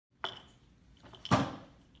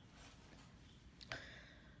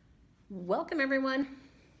Welcome everyone.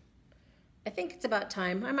 I think it's about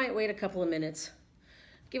time. I might wait a couple of minutes.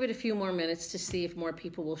 Give it a few more minutes to see if more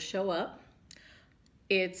people will show up.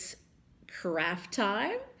 It's craft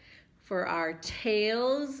time for our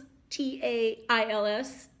Tails,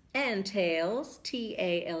 T-A-I-L-S, and Tails,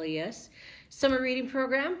 T-A-L-E-S, summer reading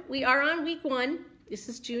program. We are on week 1. This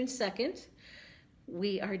is June 2nd.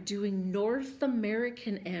 We are doing North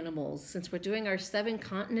American animals. Since we're doing our 7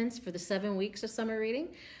 continents for the 7 weeks of summer reading,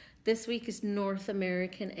 this week is North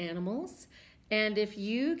American animals. And if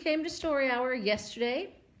you came to Story Hour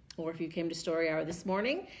yesterday, or if you came to Story Hour this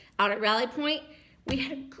morning out at Rally Point, we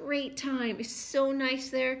had a great time. It's so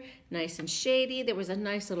nice there, nice and shady. There was a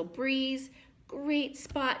nice little breeze, great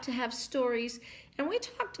spot to have stories. And we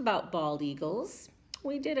talked about bald eagles.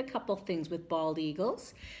 We did a couple things with bald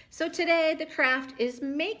eagles. So today the craft is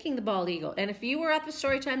making the bald eagle. And if you were at the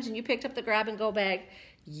story times and you picked up the grab and go bag,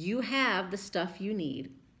 you have the stuff you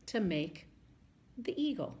need to make the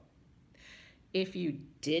eagle. If you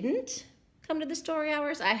didn't come to the story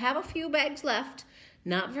hours, I have a few bags left.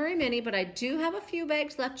 Not very many, but I do have a few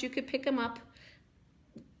bags left. You could pick them up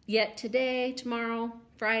yet today, tomorrow,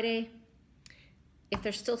 Friday. If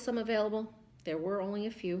there's still some available, there were only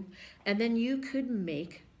a few. And then you could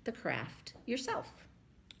make the craft yourself.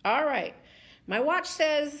 All right, my watch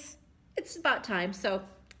says it's about time. So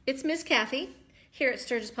it's Miss Kathy here at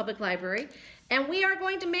Sturgis Public Library. And we are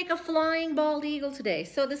going to make a flying bald eagle today.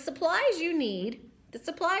 So the supplies you need, the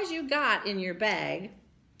supplies you got in your bag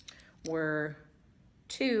were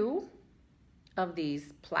 2 of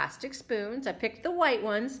these plastic spoons. I picked the white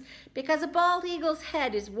ones because a bald eagle's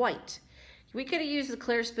head is white. We could have used the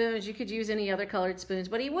clear spoons, you could use any other colored spoons,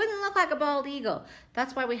 but he wouldn't look like a bald eagle.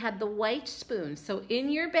 That's why we had the white spoons. So in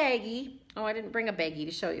your baggie, oh, I didn't bring a baggie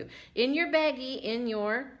to show you. In your baggie, in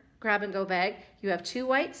your grab and go bag, you have 2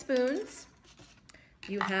 white spoons.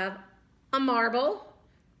 You have a marble.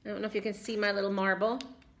 I don't know if you can see my little marble.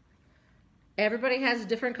 Everybody has a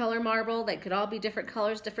different color marble. They could all be different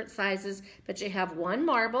colors, different sizes, but you have 1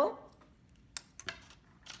 marble.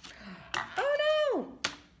 Oh no,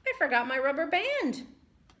 I forgot my rubber band.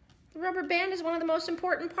 The rubber band is one of the most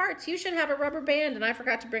important parts. You should have a rubber band, and I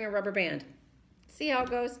forgot to bring a rubber band. See how it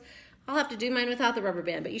goes? I'll have to do mine without the rubber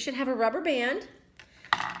band, but you should have a rubber band.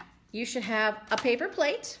 You should have a paper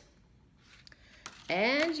plate.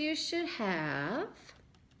 And you should have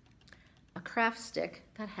a craft stick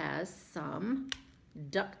that has some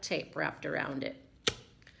duct tape wrapped around it.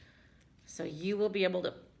 So you will be able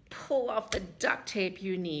to pull off the duct tape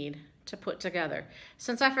you need to put together.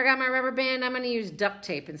 Since I forgot my rubber band, I'm going to use duct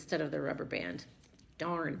tape instead of the rubber band.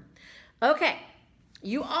 Darn. Okay,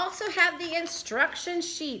 you also have the instruction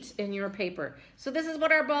sheet in your paper. So this is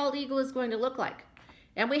what our bald eagle is going to look like.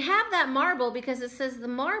 And we have that marble because it says the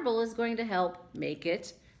marble is going to help make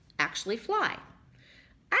it actually fly.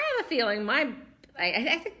 I have a feeling I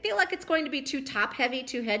feel like it's going to be too top heavy,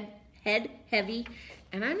 too head heavy,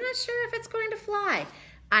 and I'm not sure if it's going to fly.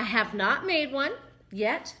 I have not made one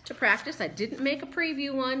yet to practice. I didn't make a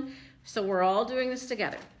preview one, so we're all doing this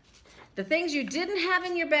together. The things you didn't have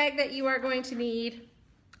in your bag that you are going to need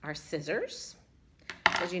are scissors,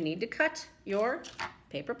 because you need to cut your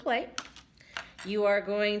paper plate. You are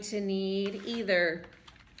going to need either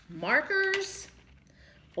markers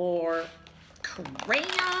or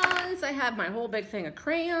crayons. I have my whole big thing of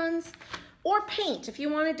crayons, or paint if you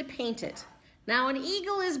wanted to paint it. Now an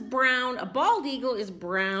eagle is brown, a bald eagle is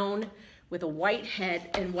brown with a white head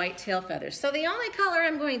and white tail feathers. So the only color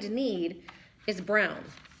I'm going to need is brown.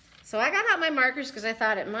 So I got out my markers because I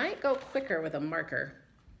thought it might go quicker with a marker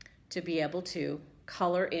to be able to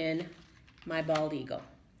color in my bald eagle.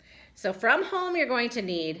 So from home, you're going to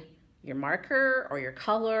need your marker or your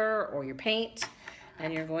color or your paint,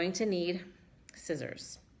 and you're going to need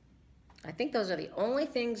scissors. I think those are the only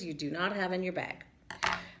things you do not have in your bag.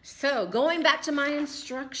 So going back to my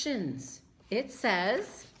instructions, it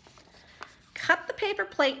says, cut the paper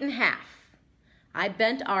plate in half. I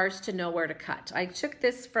bent ours to know where to cut. I took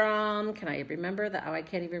this from, can I remember that? Oh, I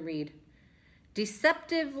can't even read.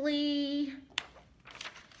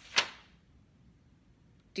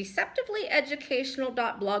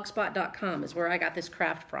 Deceptivelyeducational.blogspot.com is where I got this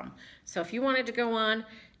craft from. So if you wanted to go on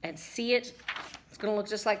and see it, it's gonna look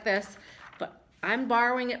just like this, but I'm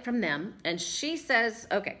borrowing it from them. And she says,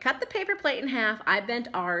 okay, cut the paper plate in half. I bent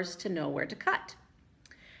ours to know where to cut.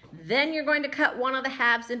 Then you're going to cut one of the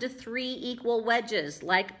halves into 3 equal wedges,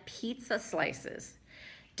 like pizza slices.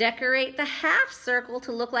 Decorate the half circle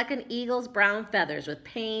to look like an eagle's brown feathers with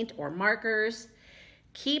paint or markers.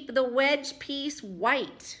 Keep the wedge piece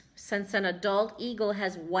white, since an adult eagle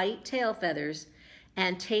has white tail feathers,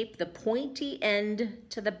 and tape the pointy end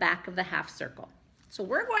to the back of the half circle. So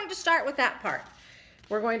we're going to start with that part.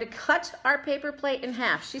 We're going to cut our paper plate in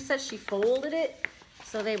half. She said she folded it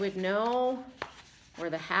so they would know where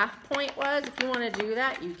the half point was. If you want to do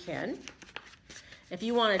that, you can. If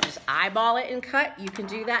you want to just eyeball it and cut, you can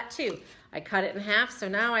do that too. I cut it in half, so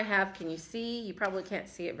now I have, can you see? You probably can't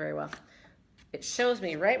see it very well. It shows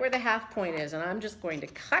me right where the half point is, and I'm just going to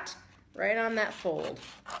cut right on that fold.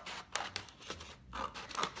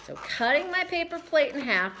 So cutting my paper plate in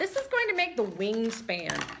half, this is going to make the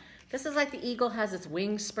wingspan. This is like the eagle has its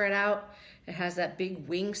wings spread out. It has that big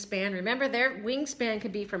wingspan. Remember, their wingspan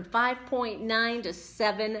can be from 5.9 to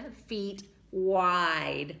 7 feet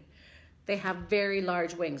wide. They have very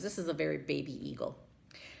large wings. This is a very baby eagle.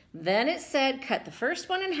 Then it said cut the first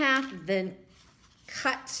one in half, then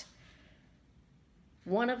cut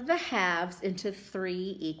one of the halves into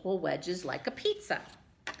 3 equal wedges like a pizza.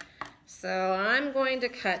 So I'm going to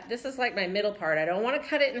cut, this is like my middle part. I don't want to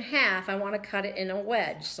cut it in half. I want to cut it in a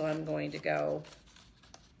wedge. So I'm going to go,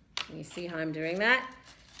 can you see how I'm doing that?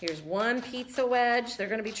 Here's one pizza wedge. They're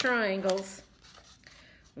going to be triangles.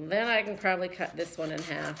 Then I can probably cut this one in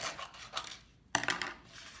half.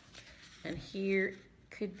 And here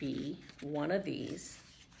could be one of these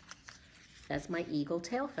as my eagle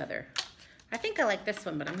tail feather. I think I like this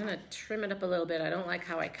one, but I'm going to trim it up a little bit. I don't like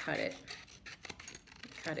how I cut it.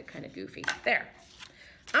 Cut it kind of goofy. There.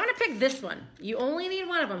 I'm going to pick this one. You only need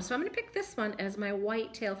one of them, so I'm going to pick this one as my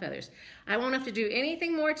white tail feathers. I won't have to do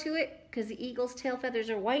anything more to it because the eagle's tail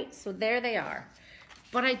feathers are white, so there they are.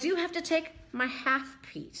 But I do have to take my half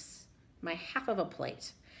piece, my half of a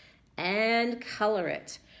plate, and color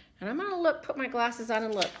it. And I'm going to look, put my glasses on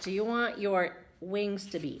and look. Do you want your wings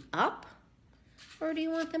to be up or do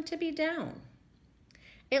you want them to be down?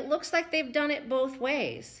 It looks like they've done it both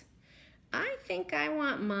ways. I think I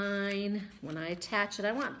want mine, when I attach it,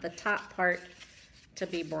 I want the top part to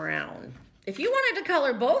be brown. If you wanted to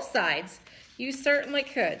color both sides, you certainly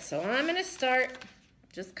could. So I'm going to start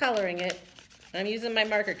just coloring it. I'm using my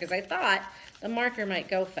marker because I thought the marker might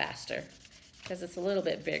go faster because it's a little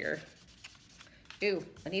bit bigger. Ooh,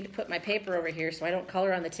 I need to put my paper over here so I don't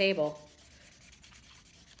color on the table.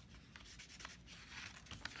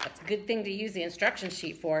 That's a good thing to use the instruction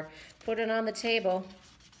sheet for. Put it on the table.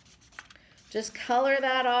 Just color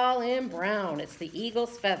that all in brown. It's the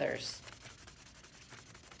eagle's feathers.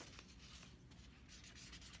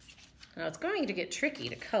 Now it's going to get tricky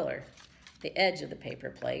to color the edge of the paper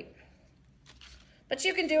plate. But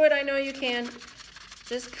you can do it, I know you can.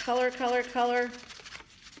 Just color, color, color.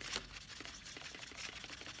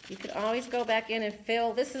 You could always go back in and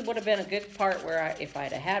fill. This would have been a good part where if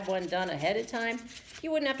I'd have had one done ahead of time,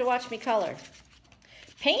 you wouldn't have to watch me color.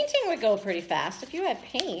 Painting would go pretty fast. If you had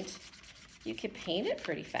paint, you could paint it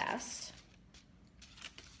pretty fast.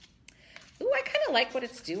 Ooh, I kind of like what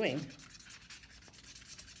it's doing.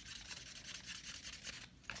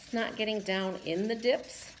 It's not getting down in the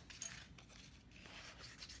dips.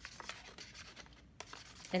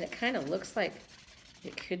 And it kind of looks like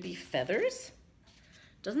it could be feathers.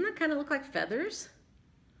 Doesn't that kind of look like feathers?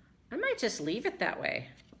 I might just leave it that way.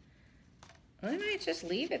 I might just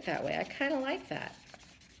leave it that way. I kind of like that.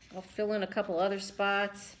 I'll fill in a couple other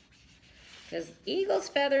spots. Because eagle's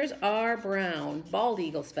feathers are brown. Bald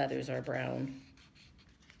eagle's feathers are brown.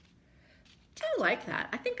 I do like that.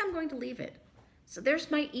 I think I'm going to leave it. So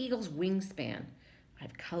there's my eagle's wingspan.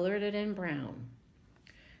 I've colored it in brown.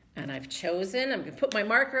 And I've chosen, I'm going to put my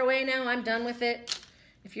marker away now. I'm done with it.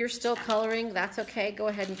 If you're still coloring, that's okay. Go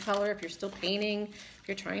ahead and color. If you're still painting, if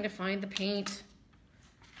you're trying to find the paint,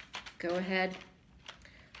 go ahead.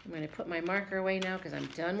 I'm going to put my marker away now because I'm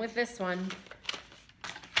done with this one.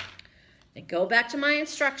 And go back to my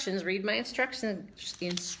instructions. Read my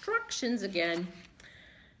instructions again.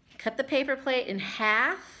 Cut the paper plate in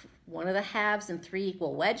half, one of the halves in 3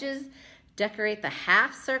 equal wedges. Decorate the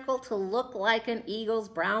half circle to look like an eagle's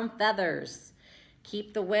brown feathers.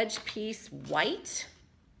 Keep the wedge piece white,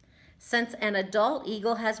 since an adult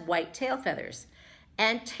eagle has white tail feathers,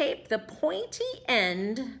 and tape the pointy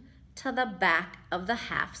end to the back of the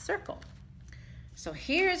half circle. So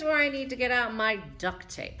here's where I need to get out my duct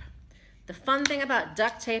tape. The fun thing about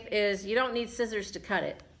duct tape is you don't need scissors to cut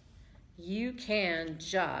it. You can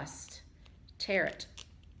just tear it.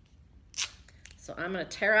 So I'm going to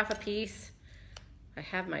tear off a piece. I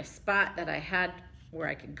have my spot that I had where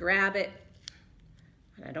I could grab it.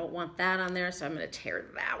 And I don't want that on there, so I'm going to tear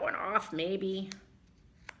that one off maybe.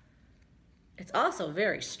 It's also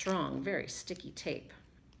very strong, very sticky tape.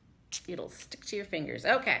 It'll stick to your fingers.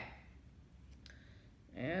 Okay.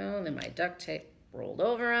 And then my duct tape rolled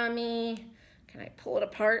over on me. Can I pull it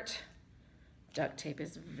apart? Duct tape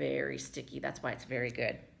is very sticky. That's why it's very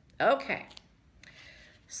good. Okay.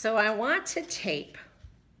 So I want to tape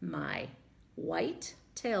my white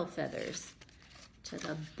tail feathers to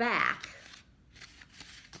the back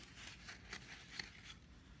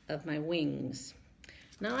of my wings.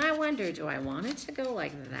 Now I wonder, do I want it to go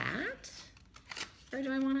like that? Or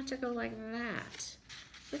do I want it to go like that?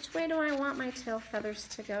 Which way do I want my tail feathers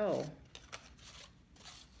to go?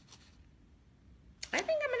 I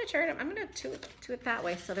think I'm gonna turn it, I'm gonna do it that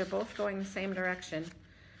way so they're both going the same direction.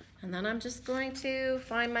 And then I'm just going to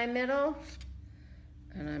find my middle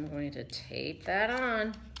and I'm going to tape that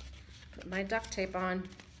on, put my duct tape on.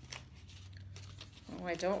 Oh,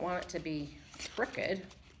 I don't want it to be crooked.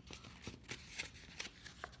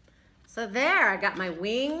 So there, I got my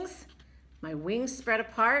wings spread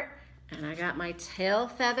apart, and I got my tail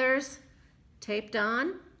feathers taped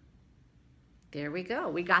on. There we go.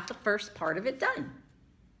 We got the first part of it done.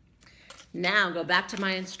 Now go back to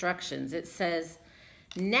my instructions. It says,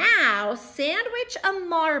 now sandwich a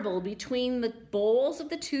marble between the bowls of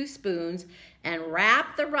the 2 spoons and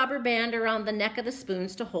wrap the rubber band around the neck of the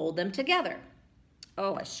spoons to hold them together.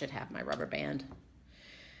 Oh, I should have my rubber band.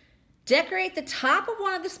 Decorate the top of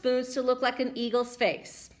one of the spoons to look like an eagle's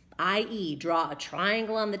face, i.e. draw a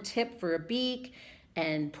triangle on the tip for a beak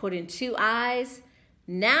and put in 2 eyes.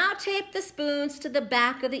 Now tape the spoons to the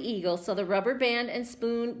back of the eagle so the rubber band and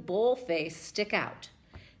spoon bowl face stick out.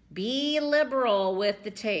 Be liberal with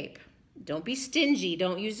the tape. Don't be stingy.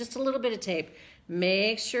 Don't use just a little bit of tape.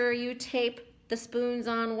 Make sure you tape the spoons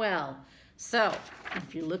on well. So,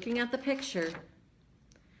 if you're looking at the picture,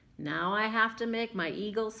 now I have to make my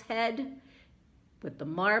eagle's head with the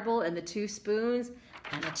marble and the 2 spoons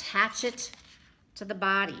and attach it to the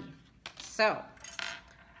body. So,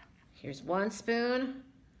 here's 1 spoon,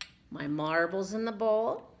 my marble's in the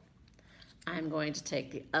bowl. I'm going to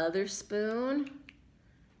take the other spoon,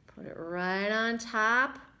 put it right on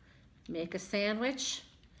top, make a sandwich.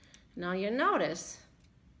 Now you'll notice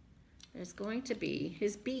there's going to be,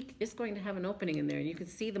 his beak is going to have an opening in there, and you can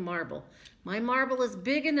see the marble. My marble is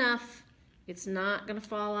big enough, it's not gonna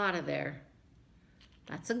fall out of there.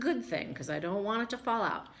 That's a good thing, because I don't want it to fall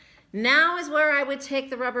out. Now is where I would take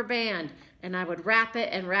the rubber band, and I would wrap it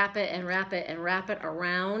and wrap it and wrap it and wrap it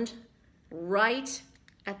around right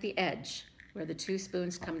at the edge where the 2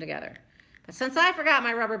 spoons come together. But since I forgot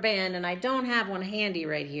my rubber band and I don't have one handy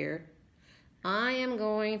right here, I am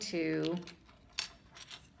going to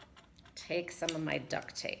take some of my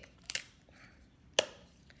duct tape.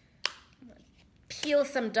 Peel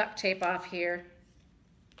some duct tape off here.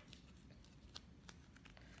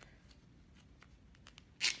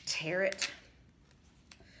 Tear it.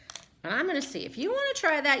 And I'm gonna see, if you wanna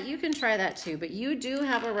try that, you can try that too, but you do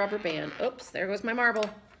have a rubber band. Oops, there goes my marble.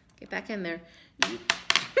 Get back in there.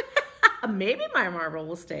 Maybe my marble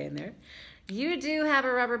will stay in there. You do have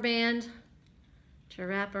a rubber band to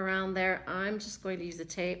wrap around there. I'm just going to use the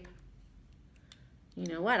tape. You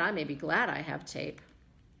know what? I may be glad I have tape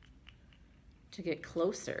to get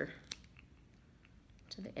closer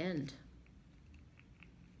to the end.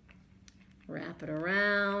 Wrap it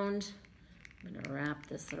around. I'm gonna wrap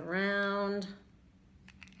this around.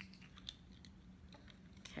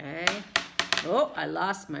 Okay. Oh, I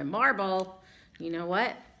lost my marble. You know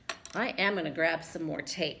what? I am gonna grab some more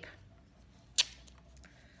tape.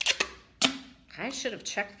 I should have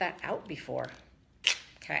checked that out before.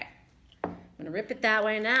 Okay. I'm gonna rip it that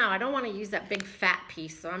way now. I don't want to use that big fat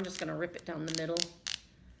piece, so I'm just gonna rip it down the middle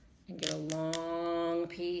and get a long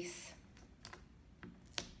piece.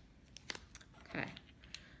 Okay.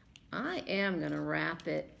 I am gonna wrap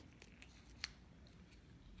it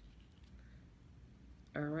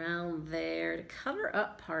around there to cover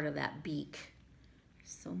up part of that beak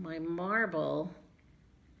so my marble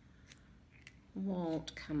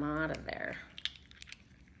won't come out of there.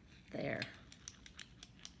 There.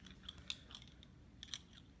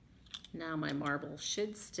 Now my marble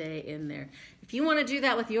should stay in there. If you want to do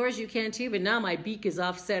that with yours, you can too, but now my beak is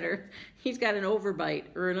off center. He's got an overbite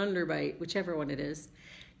or an underbite, whichever one it is.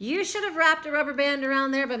 You should have wrapped a rubber band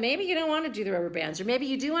around there, but maybe you don't want to do the rubber bands, or maybe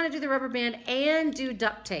you do want to do the rubber band and do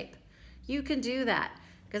duct tape. You can do that,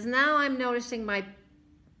 because now I'm noticing my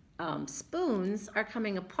spoons are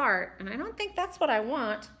coming apart, and I don't think that's what I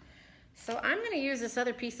want. So I'm going to use this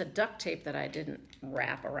other piece of duct tape that I didn't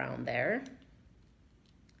wrap around there.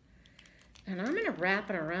 And I'm going to wrap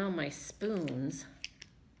it around my spoons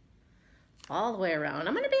all the way around.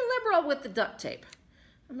 I'm going to be liberal with the duct tape.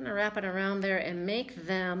 I'm going to wrap it around there and make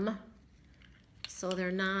them so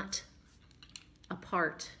they're not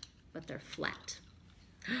apart, but they're flat.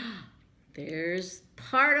 There's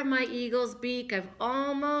part of my eagle's beak. I've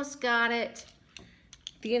almost got it.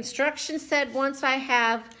 The instructions said once I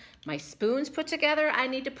have my spoons put together, I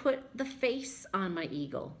need to put the face on my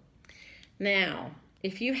eagle. Now,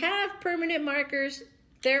 if you have permanent markers,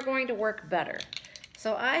 they're going to work better.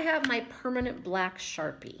 So I have my permanent black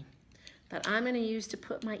Sharpie that I'm going to use to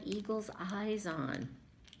put my eagle's eyes on.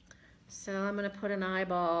 So I'm going to put an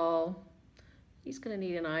eyeball. He's going to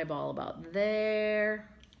need an eyeball about there.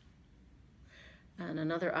 And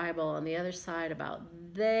another eyeball on the other side about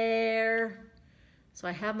there. So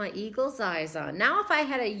I have my eagle's eyes on. Now if I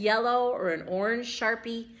had a yellow or an orange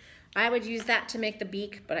Sharpie, I would use that to make the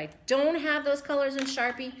beak, but I don't have those colors in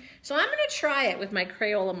Sharpie. So I'm gonna try it with my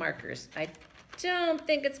Crayola markers. I don't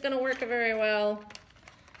think it's gonna work very well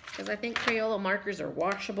because I think Crayola markers are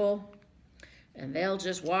washable and they'll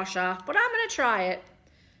just wash off, but I'm gonna try it.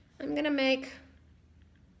 I'm gonna make,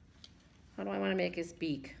 how do I wanna make his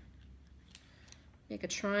beak? Make a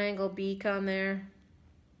triangle beak on there.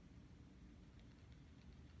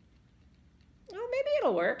 Oh, maybe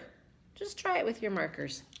it'll work. Just try it with your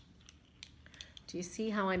markers. Do you see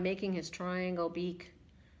how I'm making his triangle beak?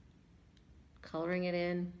 Coloring it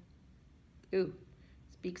in. Ooh,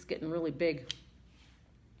 his beak's getting really big.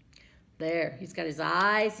 There, he's got his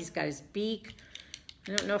eyes, he's got his beak.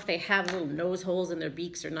 I don't know if they have little nose holes in their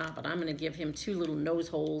beaks or not, but I'm gonna give him 2 little nose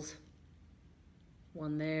holes.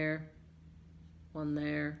 One there, one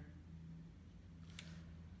there.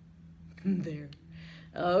 There.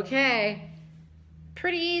 Okay.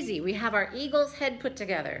 Pretty easy. We have our eagle's head put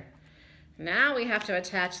together. Now we have to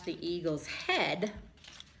attach the eagle's head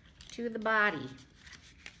to the body.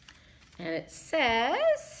 And it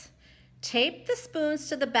says, tape the spoons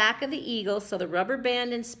to the back of the eagle so the rubber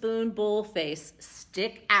band and spoon bowl face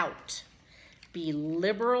stick out. Be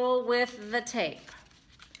liberal with the tape.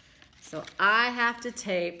 So I have to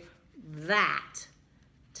tape that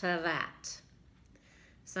to that.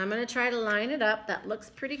 So I'm going to try to line it up. That looks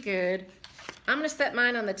pretty good. I'm going to set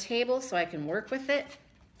mine on the table so I can work with it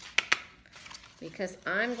because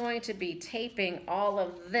I'm going to be taping all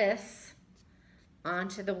of this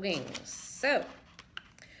onto the wings. So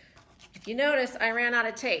if you notice, I ran out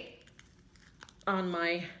of tape on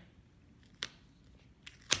my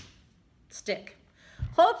stick.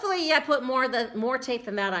 Hopefully I put more tape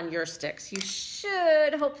than that on your sticks. You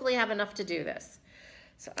should hopefully have enough to do this.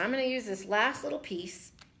 So I'm going to use this last little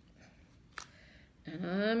piece and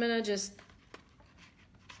I'm going to just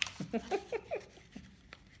I'm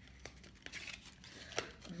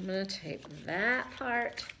going to tape that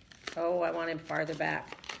part. Oh, I want him farther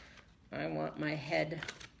back. I want my head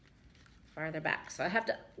farther back. So I have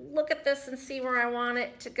to look at this and see where I want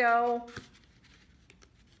it to go.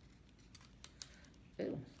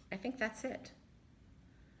 Ooh, I think that's it.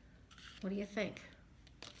 What do you think?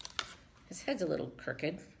 His head's a little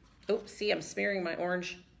crooked. Oh, see, I'm smearing my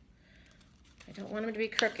orange. I don't want him to be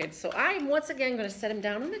crooked. So I'm once again going to set him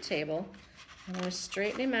down on the table. I'm going to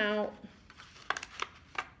straighten him out.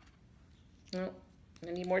 Oh,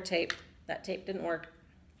 I need more tape. That tape didn't work.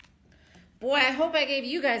 Boy, I hope I gave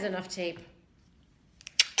you guys enough tape.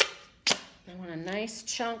 I want a nice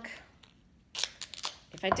chunk.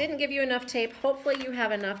 If I didn't give you enough tape, hopefully you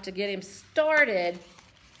have enough to get him started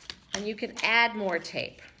and you can add more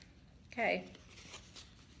tape. Okay.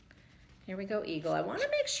 Here we go, eagle. I want to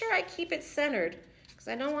make sure I keep it centered because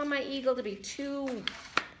I don't want my eagle to be too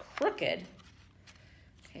crooked.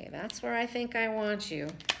 Okay, that's where I think I want you.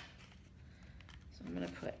 So I'm going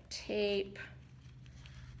to put tape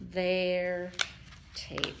there,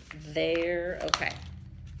 tape there. Okay.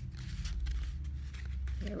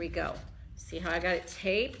 There we go. See how I got it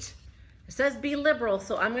taped? It says be liberal,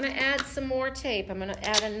 so I'm going to add some more tape. I'm going to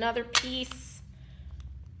add another piece.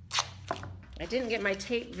 I didn't get my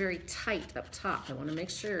tape very tight up top. I want to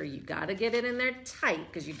make sure you got to get it in there tight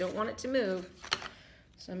because you don't want it to move.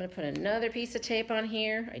 So I'm going to put another piece of tape on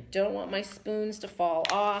here. I don't want my spoons to fall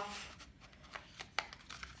off.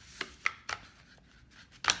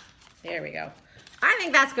 There we go. I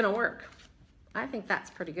think that's going to work. I think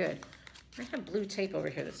that's pretty good. I have blue tape over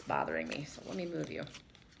here that's bothering me, so let me move you.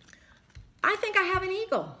 I think I have an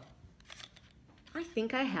eagle. I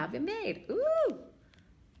think I have it made. Ooh!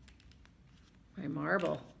 My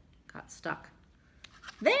marble got stuck.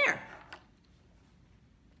 There!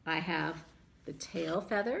 I have the tail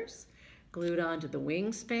feathers glued onto the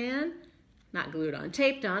wingspan. Not glued on,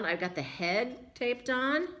 taped on. I've got the head taped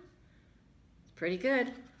on. It's pretty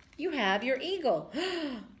good. You have your eagle.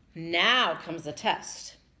 Now comes the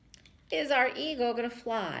test. Is our eagle gonna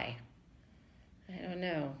fly? I don't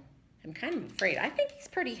know. I'm kind of afraid. I think he's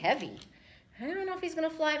pretty heavy. I don't know if he's gonna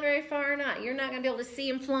fly very far or not. You're not gonna be able to see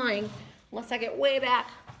him flying unless I get way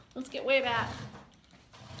back. Let's get way back.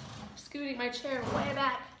 Just scooting my chair way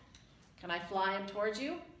back. Can I fly him towards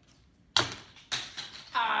you?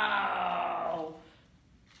 Oh!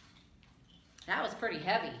 That was pretty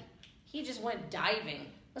heavy. He just went diving.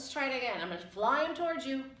 Let's try it again. I'm gonna fly him towards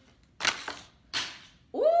you.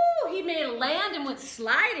 Ooh, he made a land and went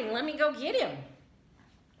sliding. Let me go get him.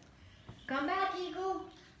 Come back, eagle.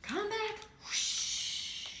 Come back.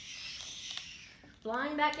 Whoosh.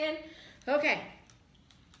 Flying back in. Okay.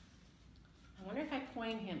 I wonder if I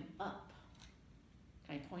point him up.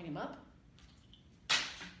 Can I point him up?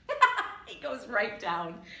 He goes right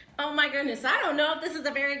down. Oh my goodness, I don't know if this is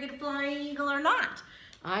a very good flying eagle or not.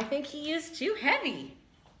 I think he is too heavy.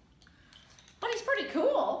 But he's pretty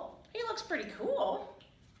cool. He looks pretty cool.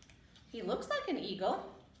 He looks like an eagle.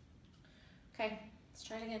 Okay, let's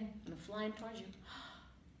try it again. I'm gonna fly him towards you.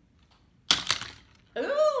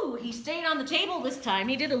 Ooh, he stayed on the table this time.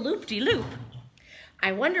 He did a loop-de-loop.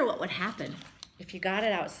 I wonder what would happen if you got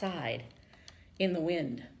it outside in the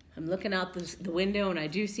wind. I'm looking out the window and I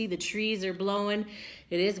do see the trees are blowing.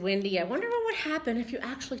 It is windy. I wonder what would happen if you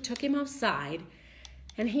actually took him outside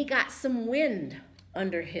and he got some wind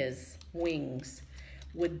under his wings.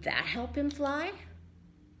 Would that help him fly?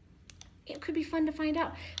 It could be fun to find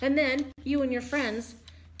out. And then you and your friends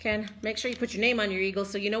can make sure you put your name on your eagle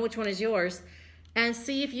so you know which one is yours, and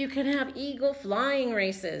see if you can have eagle flying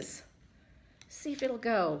races. See if it'll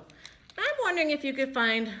go. I'm wondering if you could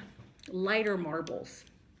find lighter marbles.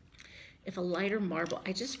 If a lighter marble,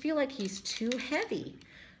 I just feel like he's too heavy.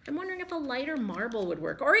 I'm wondering if a lighter marble would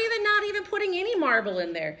work, or even not even putting any marble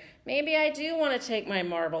in there. Maybe I do want to take my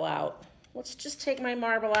marble out. Let's just take my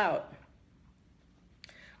marble out.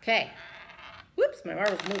 Okay. Whoops, my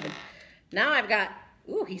marble's moving. Now I've got,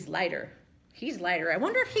 ooh, he's lighter. He's lighter. I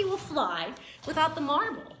wonder if he will fly without the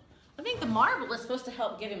marble. I think the marble is supposed to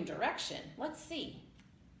help give him direction. Let's see.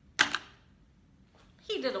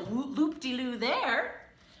 He did a loop-de-loo there.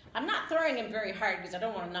 I'm not throwing him very hard because I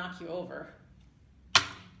don't want to knock you over. I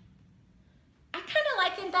kind of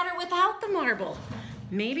like him better without the marble.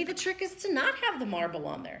 Maybe the trick is to not have the marble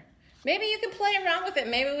on there. Maybe you can play around with it.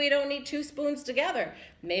 Maybe we don't need 2 spoons together.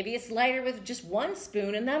 Maybe it's lighter with just 1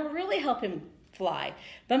 spoon and that'll really help him fly.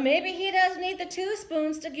 But maybe he does need the 2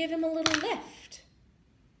 spoons to give him a little lift.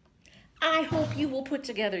 I hope you will put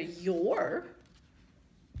together your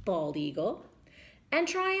bald eagle and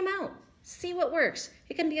try him out. See what works.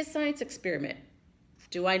 It can be a science experiment.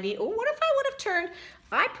 Do I need, oh, what if I would have turned,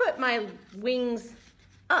 I put my wings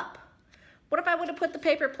up. What if I would have put the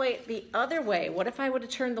paper plate the other way? What if I would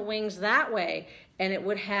have turned the wings that way and it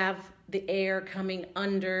would have the air coming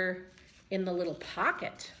under in the little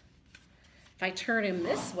pocket? If I turn him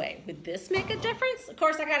this way, would this make a difference? Of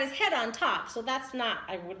course, I got his head on top, so that's not,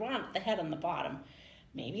 I would want the head on the bottom.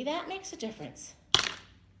 Maybe that makes a difference.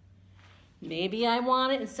 Maybe I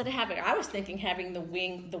want it, instead of having, I was thinking having the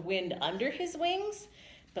wind under his wings,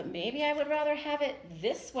 but maybe I would rather have it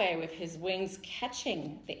this way with his wings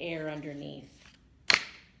catching the air underneath.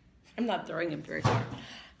 I'm not throwing him very far.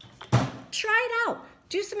 Try it out.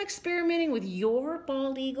 Do some experimenting with your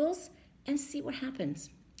bald eagles and see what happens.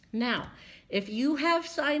 Now, if you have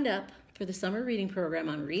signed up for the summer reading program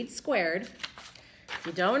on Read Squared, if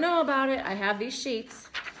you don't know about it, I have these sheets.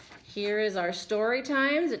 Here is our story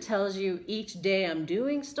times. It tells you each day I'm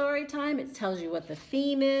doing story time. It tells you what the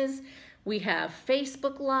theme is. We have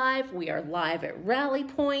Facebook Live. We are live at Rally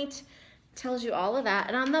Point. It tells you all of that.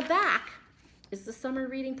 And on the back is the summer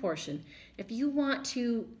reading portion. If you want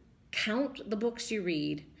to count the books you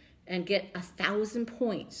read and get 1,000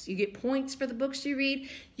 points, you get points for the books you read,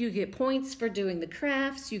 you get points for doing the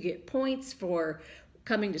crafts, you get points for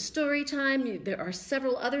coming to story time. There are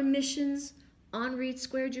several other missions on Read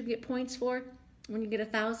Squared you get points for. When you get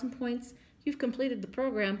 1,000 points, you've completed the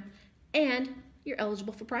program and you're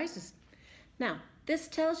eligible for prizes. Now, this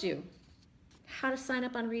tells you how to sign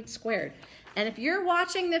up on Read Squared. And if you're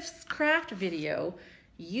watching this craft video,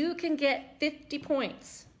 you can get 50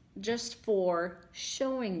 points just for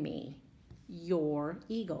showing me your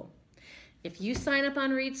eagle. If you sign up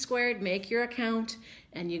on Read Squared, make your account,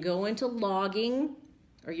 and you go into logging,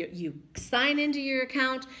 or you sign into your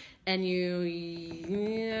account, and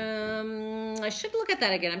I should look at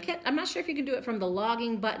that again. I'm not sure if you can do it from the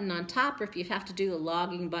logging button on top or if you have to do the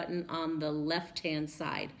logging button on the left-hand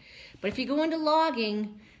side. But if you go into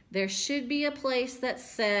logging, there should be a place that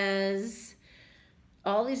says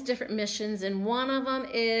all these different missions, and one of them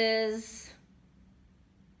is,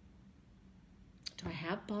 do I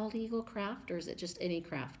have Bald Eagle Craft or is it just any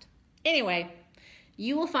craft? Anyway,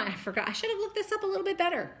 you will find, I forgot, I should have looked this up a little bit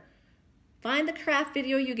better. Find the craft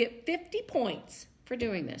video, you get 50 points for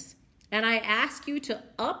doing this. And I ask you to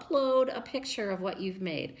upload a picture of what you've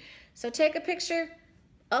made. So take a picture,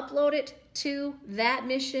 upload it to that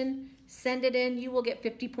mission, send it in, you will get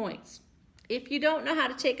 50 points. If you don't know how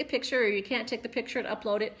to take a picture or you can't take the picture and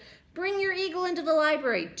upload it, bring your eagle into the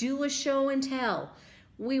library, do a show and tell.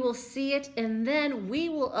 We will see it and then we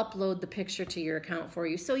will upload the picture to your account for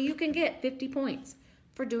you so you can get 50 points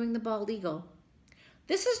for doing the bald eagle.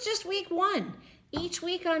 This is just week 1. Each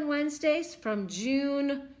week on Wednesdays from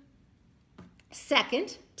June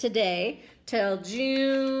 2nd, today, till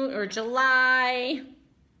July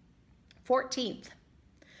 14th,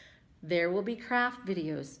 there will be craft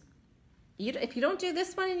videos. If you don't do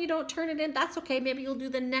this one and you don't turn it in, that's okay. Maybe you'll do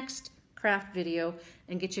the next craft video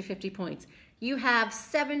and get you 50 points. You have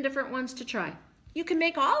 7 different ones to try. You can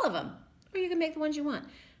make all of them, or you can make the ones you want.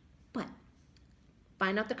 But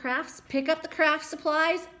find out the crafts, pick up the craft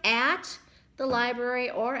supplies at the library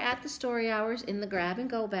or at the story hours in the grab and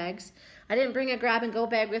go bags. I didn't bring a grab and go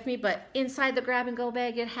bag with me, but inside the grab and go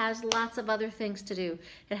bag, it has lots of other things to do.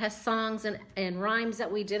 It has songs and rhymes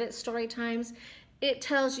that we did at story times. It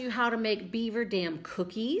tells you how to make beaver dam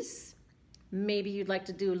cookies. Maybe you'd like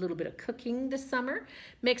to do a little bit of cooking this summer.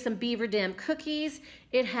 Make some beaver dam cookies.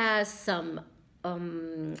 It has some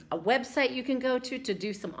a website you can go to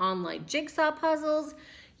do some online jigsaw puzzles.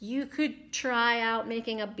 You could try out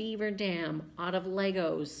making a beaver dam out of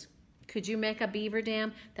Legos. Could you make a beaver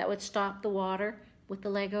dam that would stop the water with the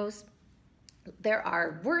Legos? There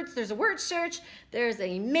are words, there's a word search, there's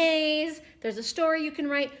a maze, there's a story you can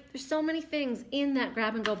write. There's so many things in that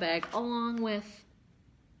grab and go bag along with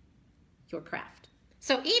your craft.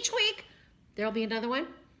 So each week there'll be another one.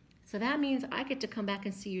 So that means I get to come back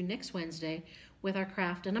and see you next Wednesday with our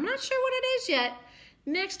craft. And I'm not sure what it is yet.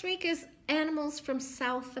 Next week is animals from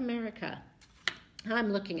South America.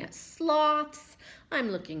 I'm looking at sloths,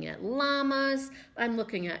 I'm looking at llamas, I'm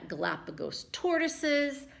looking at Galapagos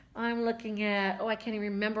tortoises, I'm looking at, I can't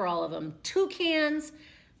even remember all of them, toucans.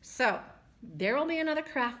 So there will be another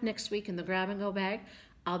craft next week in the grab and go bag.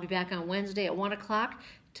 I'll be back on Wednesday at 1 o'clock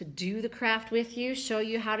to do the craft with you, show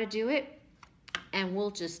you how to do it, and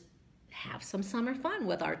we'll just have some summer fun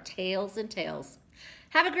with our tails and tales.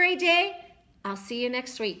 Have a great day. I'll see you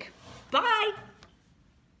next week. Bye.